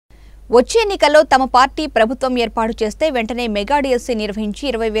వచ్చే ఎన్నికల్లో తమ పార్టీ ప్రభుత్వం ఏర్పాటు చేస్తే వెంటనే మెగా డిఎస్సీ నిర్వహించి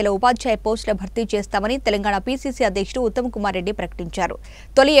 20,000 ఉపాధ్యాయ పోస్టుల భర్తీ చేస్తామని తెలంగాణ పీసీసీ అధ్యక్షుడు ఉత్తమ్ కుమార్ రెడ్డి ప్రకటించారు.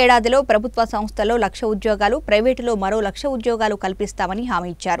 తొలి ఏడాదిలో ప్రభుత్వ సంస్థల్లో 1,00,000 ఉద్యోగాలు, ప్రైవేటులో మరో 1,00,000 ఉద్యోగాలు కల్పిస్తామని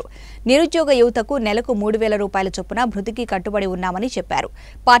హామీ ఇచ్చారు. నిరుద్యోగ యువతకు నెలకు 3,000 రూపాయల చొప్పున భృతికి కట్టుబడి ఉన్నామని చెప్పారు.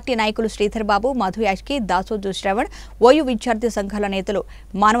 పార్టీ నాయకులు శ్రీధర్ బాబు, మధు యాష్కి, దాసోజు శ్రవణ్, ఓయూ విద్యార్థి సంఘాల నేతలు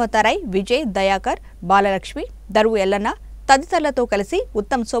మానవతారాయ్, విజయ్, దయాకర్, బాలలక్ష్మి, దరువు ఎల్లన్న తదితరులతో కలిసి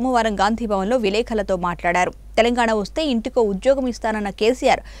ఉత్తమ్ సోమవారం గాంధీభవన్లో విలేకరులతో మాట్లాడారు. తెలంగాణ వస్తే ఇంటికో ఉద్యోగం ఇస్తానన్న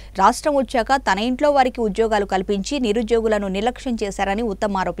కేసీఆర్ రాష్ట్రం వచ్చాక తన ఇంట్లో వారికి ఉద్యోగాలు కల్పించి నిరుద్యోగులను నిర్లక్ష్యం చేశారని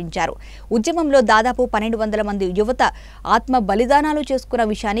ఉత్తమ్ ఆరోపించారు. ఉద్యమంలో దాదాపు 1,200 మంది యువత ఆత్మ బలిదానాలు చేసుకున్న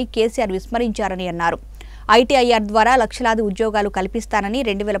విషయాన్ని కేసీఆర్ విస్మరించారని అన్నారు. ఐటీఐఆర్ ద్వారా లక్షలాది ఉద్యోగాలు కల్పిస్తానని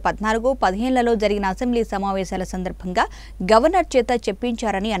 2014-15లలో జరిగిన అసెంబ్లీ సమావేశాల సందర్భంగా గవర్నర్ చేత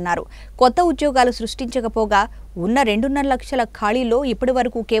చెప్పించారని అన్నారు. కొత్త ఉద్యోగాలు సృష్టించకపోగా ఉన్న 2.5 లక్షల ఖాళీల్లో ఇప్పటి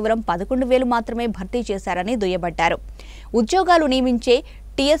వరకు కేవలం 11,000 మాత్రమే భర్తీ చేశారని దుయ్యబట్టారు. ఉద్యోగాలు నియమించే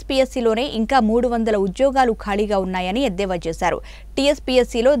టీఎస్పీఎస్సీలోనే ఇంకా 300 ఉద్యోగాలు ఖాళీగా ఉన్నాయని ఎద్దేవా చేశారు.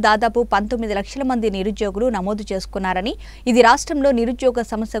 టీఎస్పీఎస్సీలో దాదాపు 19 లక్షల మంది నిరుద్యోగులు నమోదు చేసుకున్నారని, ఇది రాష్ట్రంలో నిరుద్యోగ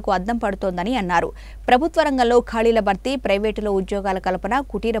సమస్యకు అద్దం పడుతోందని అన్నారు. ప్రభుత్వ రంగంలో ఖాళీల భర్తీ, ప్రైవేటులో ఉద్యోగాల కల్పన,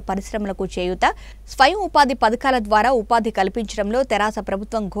 కుటీర పరిశ్రమలకు చేయూత, స్వయం ఉపాధి పథకాల ద్వారా ఉపాధి కల్పించడంలో తెరాస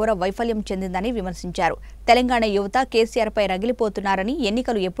ప్రభుత్వం ఘోర వైఫల్యం చెందిందని విమర్శించారు. తెలంగాణ యువత కేసీఆర్పై రగిలిపోతున్నారని,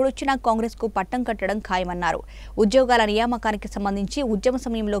 ఎన్నికలు ఎప్పుడొచ్చినా కాంగ్రెస్కు పట్టం కట్టడం ఖాయమన్నారు. ఉద్యోగాల నియామకానికి సంబంధించి ఉద్యమ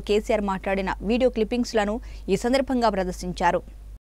సమయంలో కేసీఆర్ మాట్లాడిన వీడియో క్లిప్పింగ్స్లను ఈ సందర్భంగా ప్రదర్శించారు.